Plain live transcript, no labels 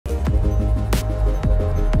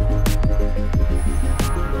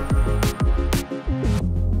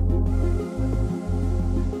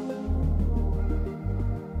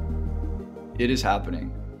It is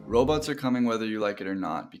happening. Robots are coming whether you like it or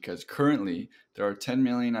not, because currently there are 10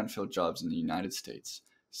 million unfilled jobs in the United States.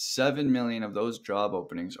 7 million of those job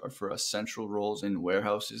openings are for essential roles in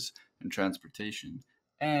warehouses and transportation.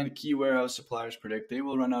 And key warehouse suppliers predict they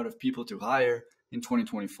will run out of people to hire in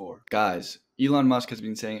 2024. Guys, Elon Musk has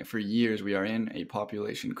been saying it for years, we are in a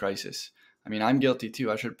population crisis. I mean, I'm guilty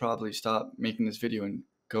too. I should probably stop making this video and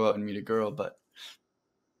go out and meet a girl, but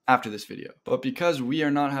after this video. But because we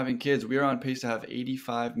are not having kids, we are on pace to have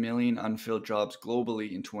 85 million unfilled jobs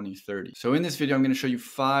globally in 2030. So in this video, I'm going to show you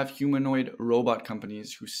 5 humanoid robot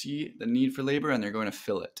companies who see the need for labor and they're going to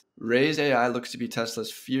fill it. Raise AI looks to be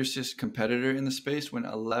Tesla's fiercest competitor in the space when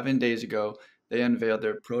 11 days ago, they unveiled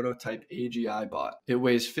their prototype AGI bot. It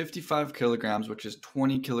weighs 55 kilograms, which is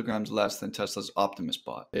 20 kilograms less than Tesla's Optimus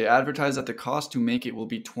bot. They advertise that the cost to make it will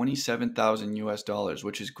be $27,000 US,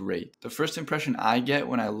 which is great. The first impression I get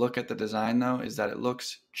when I look at the design though is that it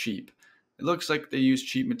looks cheap. It looks like they use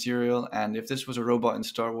cheap material, and if this was a robot in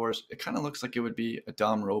Star Wars, it kind of looks like it would be a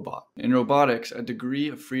dumb robot. In robotics, a degree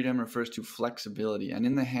of freedom refers to flexibility, and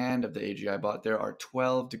in the hand of the AGI bot, there are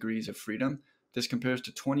 12 degrees of freedom. This compares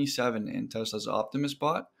to 27 in Tesla's Optimus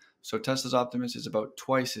bot, so Tesla's Optimus is about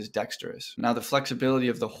twice as dexterous. Now the flexibility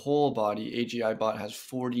of the whole body, AGI bot has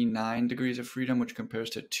 49 degrees of freedom, which compares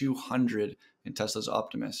to 200 in Tesla's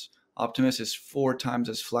Optimus. Optimus is 4 times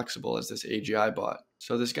as flexible as this AGI bot.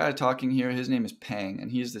 So this guy talking here, his name is Peng, and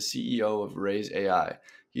he is the CEO of Raise AI.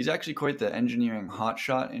 He's actually quite the engineering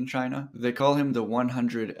hotshot in China. They call him the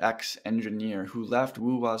 100X engineer who left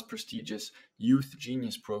Wuhua's prestigious Youth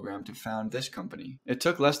Genius program to found this company. It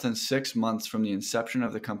took less than 6 months from the inception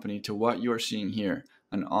of the company to what you are seeing here,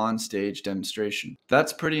 an on-stage demonstration.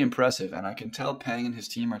 That's pretty impressive, and I can tell Peng and his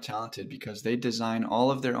team are talented because they design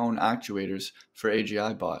all of their own actuators for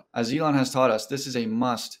AGI bot. As Elon has taught us, this is a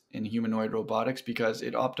must in humanoid robotics because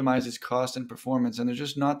it optimizes cost and performance, and there's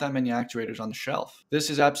just not that many actuators on the shelf.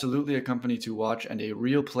 This is absolutely a company to watch and a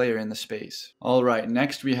real player in the space. All right,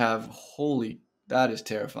 next we have, holy, that is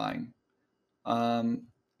terrifying.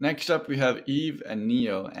 Next up we have Eve and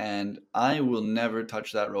Neo, and I will never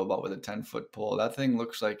touch that robot with a 10-foot pole. That thing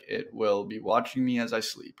looks like it will be watching me as I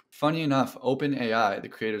sleep. Funny enough, OpenAI, the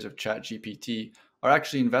creators of ChatGPT, are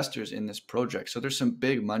actually investors in this project, so there's some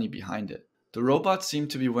big money behind it. The robots seem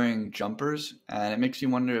to be wearing jumpers, and it makes me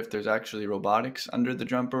wonder if there's actually robotics under the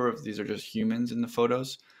jumper or if these are just humans in the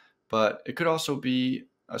photos. But it could also be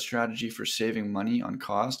a strategy for saving money on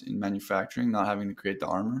cost in manufacturing, not having to create the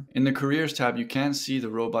armor. In the careers tab, you can see the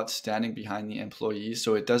robots standing behind the employees,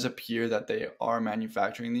 so it does appear that they are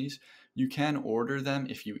manufacturing these. You can order them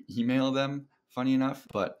if you email them, funny enough,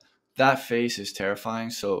 but that face is terrifying,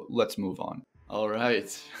 so let's move on. All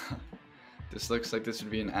right. This looks like this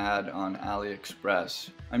would be an ad on AliExpress.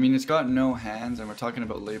 I mean, it's got no hands and we're talking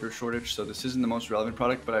about labor shortage, so this isn't the most relevant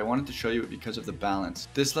product, but I wanted to show you it because of the balance.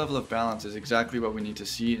 This level of balance is exactly what we need to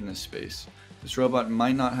see in this space. This robot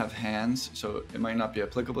might not have hands, so it might not be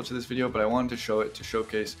applicable to this video, but I wanted to show it to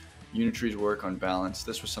showcase Unitree's work on balance.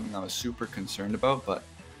 This was something I was super concerned about, but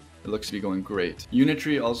it looks to be going great.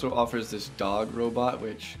 Unitree also offers this dog robot,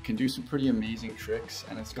 which can do some pretty amazing tricks,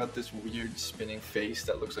 and it's got this weird spinning face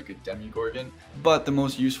that looks like a demigorgon. But the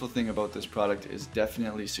most useful thing about this product is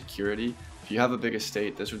definitely security. If you have a big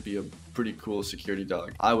estate, this would be a pretty cool security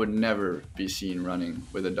dog. I would never be seen running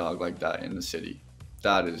with a dog like that in the city.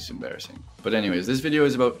 That is embarrassing. But anyways, this video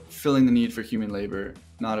is about filling the need for human labor,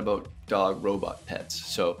 not about dog robot pets.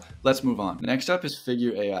 So let's move on. Next up is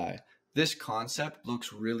Figure AI. This concept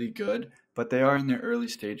looks really good, but they are in their early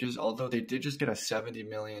stages, although they did just get a $70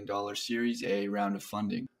 million Series A round of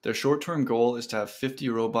funding. Their short-term goal is to have 50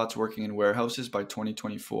 robots working in warehouses by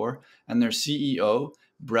 2024, and their CEO,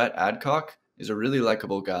 Brett Adcock, is a really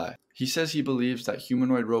likable guy. He says he believes that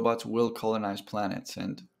humanoid robots will colonize planets,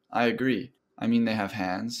 and I agree. I mean, they have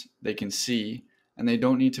hands, they can see, and they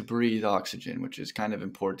don't need to breathe oxygen, which is kind of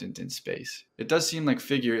important in space. It does seem like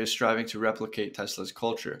Figure is striving to replicate Tesla's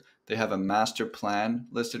culture. They have a master plan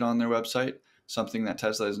listed on their website, something that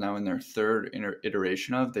Tesla is now in their 3rd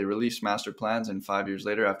iteration of. They release master plans, and 5 years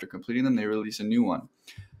later, after completing them, they release a new one.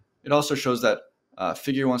 It also shows that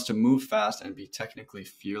Figure wants to move fast and be technically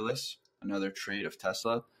fearless, another trait of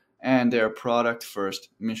Tesla, and they are product first,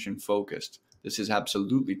 mission focused. This is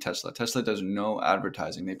absolutely Tesla. Tesla does no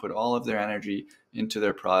advertising. They put all of their energy into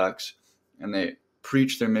their products and they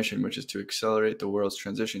preach their mission, which is to accelerate the world's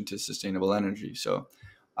transition to sustainable energy. So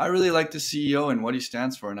I really like the CEO and what he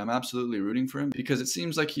stands for, and I'm absolutely rooting for him because it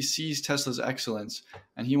seems like he sees Tesla's excellence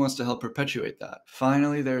and he wants to help perpetuate that.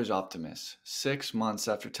 Finally, there is Optimus. 6 months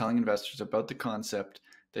after telling investors about the concept,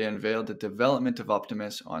 they unveiled the development of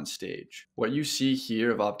Optimus on stage. What you see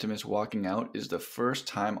here of Optimus walking out is the first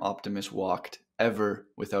time Optimus walked ever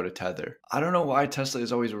without a tether. I don't know why Tesla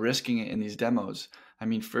is always risking it in these demos. I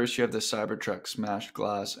mean, first you have the Cybertruck smashed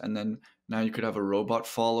glass, and then now you could have a robot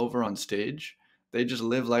fall over on stage. They just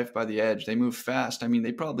live life by the edge. They move fast. I mean,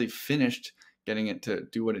 they probably finished getting it to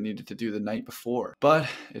do what it needed to do the night before. But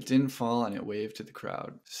it didn't fall and it waved to the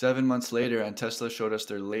crowd. 7 months later, and Tesla showed us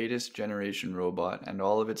their latest generation robot and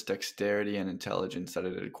all of its dexterity and intelligence that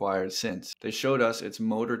it had acquired since. They showed us its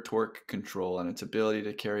motor torque control and its ability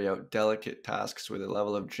to carry out delicate tasks with a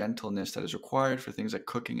level of gentleness that is required for things like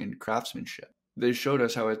cooking and craftsmanship. They showed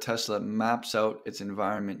us how a Tesla maps out its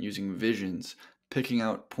environment using visions, picking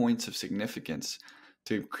out points of significance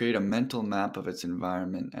to create a mental map of its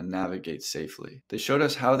environment and navigate safely. They showed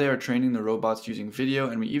us how they are training the robots using video,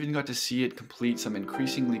 and we even got to see it complete some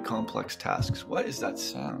increasingly complex tasks. What is that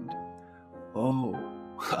sound? Oh,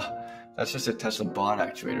 that's just a Tesla bot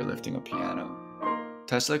actuator lifting a piano.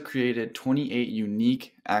 Tesla created 28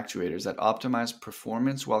 unique actuators that optimize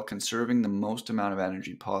performance while conserving the most amount of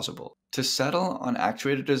energy possible. To settle on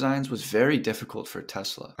actuator designs was very difficult for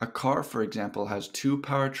Tesla. A car, for example, has 2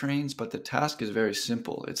 powertrains, but the task is very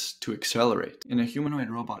simple. It's to accelerate. In a humanoid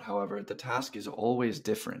robot, however, the task is always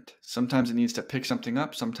different. Sometimes it needs to pick something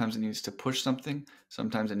up, sometimes it needs to push something,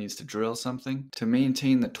 sometimes it needs to drill something. To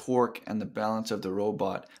maintain the torque and the balance of the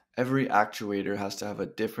robot, every actuator has to have a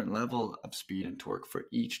different level of speed and torque for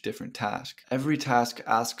each different task. Every task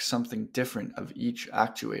asks something different of each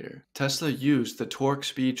actuator. Tesla used the torque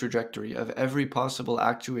speed trajectory of every possible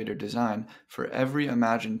actuator design for every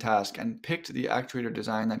imagined task and picked the actuator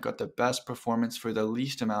design that got the best performance for the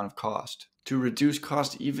least amount of cost. To reduce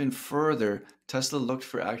cost even further, Tesla looked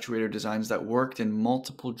for actuator designs that worked in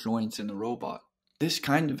multiple joints in the robot. This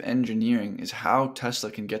kind of engineering is how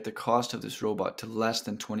Tesla can get the cost of this robot to less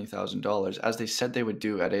than $20,000, as they said they would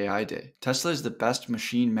do at AI Day. Tesla is the best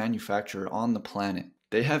machine manufacturer on the planet.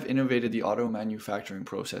 They have innovated the auto manufacturing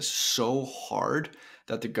process so hard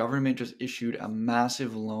that the government just issued a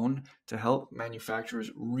massive loan to help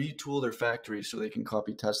manufacturers retool their factories so they can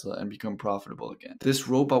copy Tesla and become profitable again. This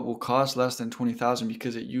robot will cost less than $20,000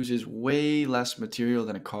 because it uses way less material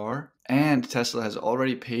than a car, and Tesla has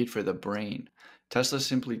already paid for the brain. Tesla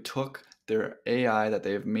simply took their AI that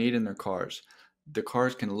they have made in their cars. The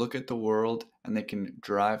cars can look at the world and they can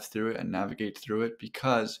drive through it and navigate through it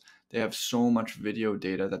because they have so much video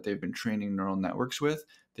data that they've been training neural networks with.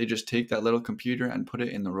 They just take that little computer and put it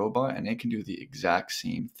in the robot and it can do the exact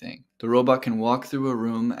same thing. The robot can walk through a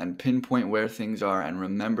room and pinpoint where things are and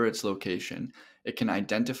remember its location. It can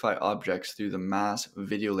identify objects through the mass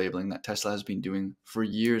video labeling that Tesla has been doing for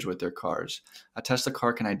years with their cars. A Tesla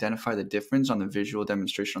car can identify the difference on the visual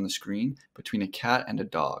demonstration on the screen between a cat and a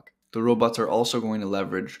dog. The robots are also going to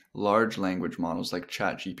leverage large language models like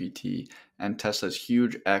ChatGPT and Tesla's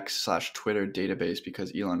huge X/Twitter database,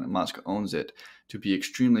 because Elon Musk owns it, to be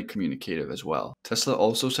extremely communicative as well. Tesla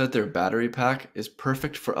also said their battery pack is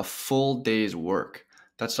perfect for a full day's work.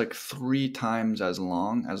 That's like 3 times as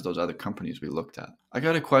long as those other companies we looked at. I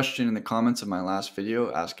got a question in the comments of my last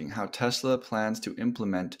video asking how Tesla plans to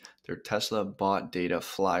implement their Tesla bot data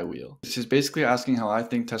flywheel. This is basically asking how I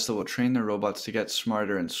think Tesla will train their robots to get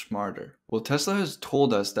smarter and smarter. Well, Tesla has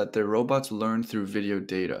told us that their robots learn through video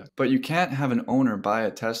data, but you can't have an owner buy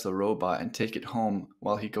a Tesla robot and take it home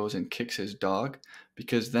while he goes and kicks his dog,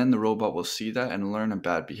 because then the robot will see that and learn a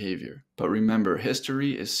bad behavior. But remember,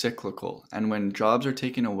 history is cyclical, and when jobs are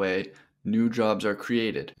taken away, new jobs are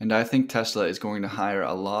created. And I think Tesla is going to hire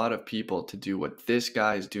a lot of people to do what this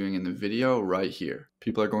guy is doing in the video right here.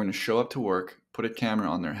 People are going to show up to work, put a camera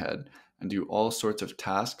on their head, and do all sorts of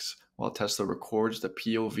tasks while Tesla records the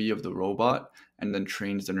POV of the robot and then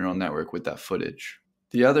trains the neural network with that footage.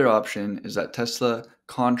 The other option is that Tesla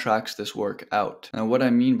contracts this work out. Now, what I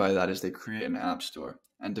mean by that is they create an app store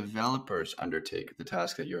and developers undertake the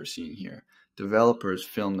task that you're seeing here. Developers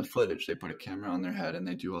film the footage, they put a camera on their head and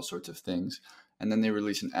they do all sorts of things, and then they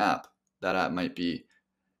release an app. That app might be,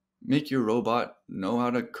 make your robot know how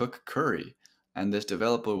to cook curry, and this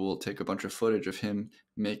developer will take a bunch of footage of him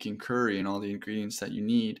making curry and all the ingredients that you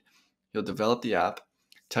need. He'll develop the app.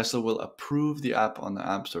 Tesla will approve the app on the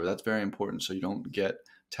App Store. That's very important so you don't get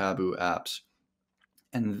taboo apps.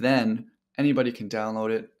 And then anybody can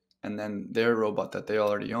download it, and then their robot that they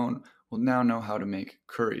already own will now know how to make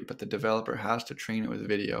curry, but the developer has to train it with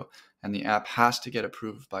video, and the app has to get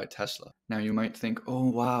approved by Tesla. Now you might think, oh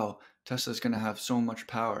wow, Tesla's going to have so much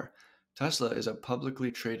power. Tesla is a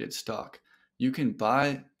publicly traded stock. You can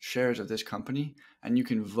buy shares of this company and you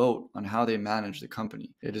can vote on how they manage the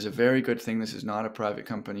company. It is a very good thing this is not a private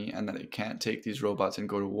company and that it can't take these robots and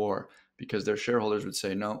go to war, because their shareholders would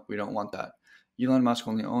say, no, we don't want that. Elon Musk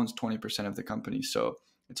only owns 20% of the company, so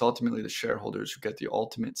it's ultimately the shareholders who get the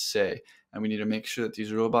ultimate say, and we need to make sure that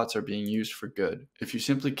these robots are being used for good. If you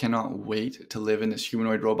simply cannot wait to live in this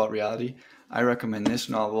humanoid robot reality, I recommend this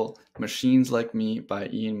novel, Machines Like Me by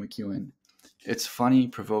Ian McEwan. It's funny,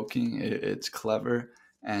 provoking, it's clever,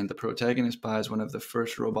 and the protagonist buys one of the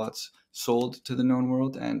first robots sold to the known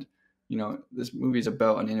world. And, this movie is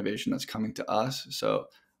about an innovation that's coming to us. So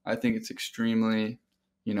I think it's extremely,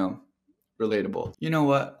 you know, relatable. You know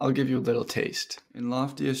what? I'll give you a little taste. In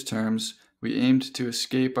loftiest terms, we aimed to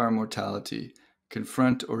escape our mortality,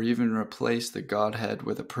 confront or even replace the Godhead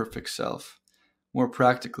with a perfect self. More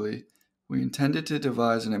practically, we intended to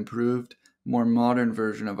devise an improved, more modern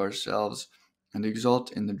version of ourselves and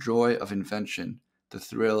exult in the joy of invention, the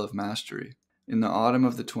thrill of mastery. In the autumn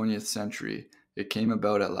of the 20th century, it came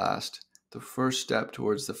about at last, the first step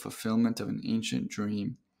towards the fulfillment of an ancient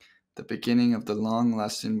dream, the beginning of the long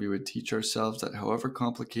lesson we would teach ourselves that however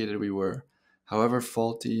complicated we were, however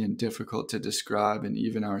faulty and difficult to describe in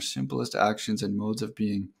even our simplest actions and modes of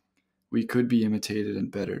being, we could be imitated and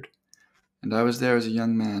bettered. And I was there as a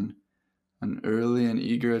young man, an early and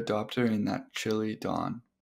eager adopter in that chilly dawn.